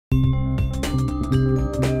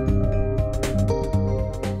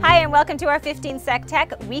and welcome to our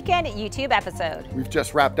 15secTech weekend YouTube episode. We've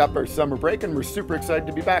just wrapped up our summer break and we're super excited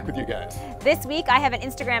to be back with you guys. This week I have an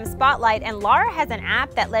Instagram spotlight and Laura has an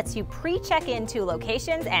app that lets you pre-check into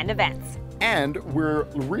locations and events. And we're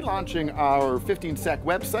relaunching our 15sec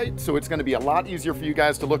website, so it's going to be a lot easier for you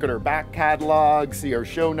guys to look at our back catalog, see our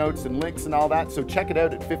show notes and links and all that, so check it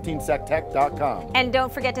out at 15sectech.com. And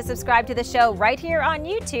don't forget to subscribe to the show right here on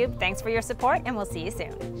YouTube. Thanks for your support and we'll see you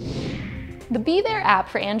soon. The BeThere app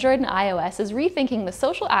for Android and iOS is rethinking the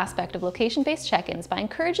social aspect of location-based check-ins by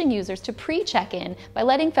encouraging users to pre-check-in by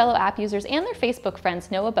letting fellow app users and their Facebook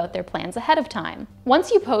friends know about their plans ahead of time.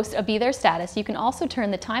 Once you post a BeThere status, you can also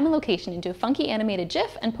turn the time and location into a funky animated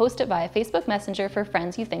GIF and post it via Facebook Messenger for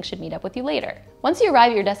friends you think should meet up with you later. Once you arrive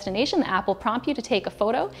at your destination, the app will prompt you to take a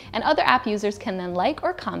photo, and other app users can then like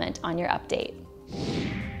or comment on your update.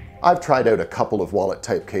 I've tried out a couple of wallet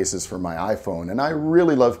type cases for my iPhone, and I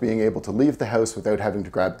really love being able to leave the house without having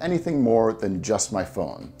to grab anything more than just my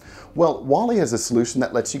phone. Well, Wally has a solution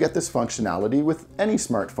that lets you get this functionality with any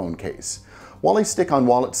smartphone case. Wally stick-on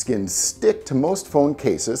wallet skins stick to most phone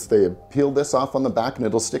cases. They peel this off on the back and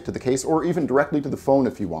it'll stick to the case, or even directly to the phone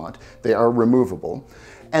if you want. They are removable.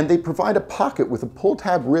 And they provide a pocket with a pull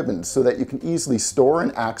tab ribbon so that you can easily store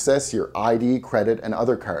and access your ID, credit, and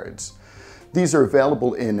other cards. These are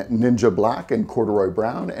available in Ninja Black and Corduroy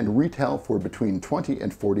Brown and retail for between $20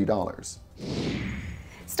 and $40.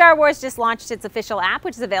 Star Wars just launched its official app,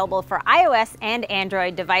 which is available for iOS and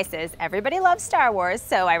Android devices. Everybody loves Star Wars,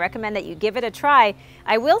 so I recommend that you give it a try.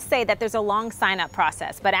 I will say that there's a long sign-up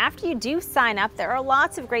process, but after you do sign up, there are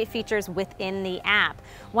lots of great features within the app.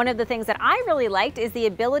 One of the things that I really liked is the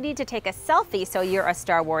ability to take a selfie so you're a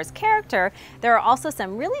Star Wars character. There are also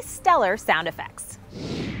some really stellar sound effects.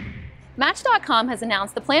 Match.com has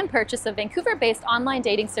announced the planned purchase of Vancouver-based online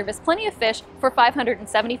dating service Plenty of Fish for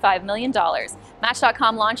 $575 million.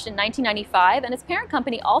 Match.com launched in 1995, and its parent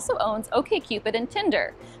company also owns OkCupid and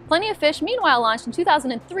Tinder. Plenty of Fish, meanwhile, launched in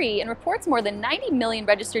 2003 and reports more than 90 million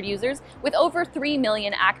registered users with over 3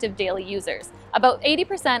 million active daily users. About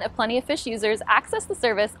 80% of Plenty of Fish users access the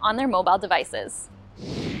service on their mobile devices.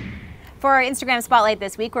 For our Instagram Spotlight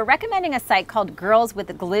this week, we're recommending a site called Girls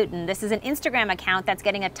with Gluten. This is an Instagram account that's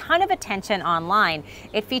getting a ton of attention online.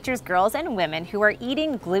 It features girls and women who are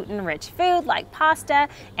eating gluten-rich food like pasta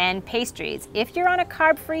and pastries. If you're on a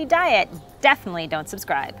carb-free diet, definitely don't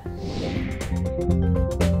subscribe.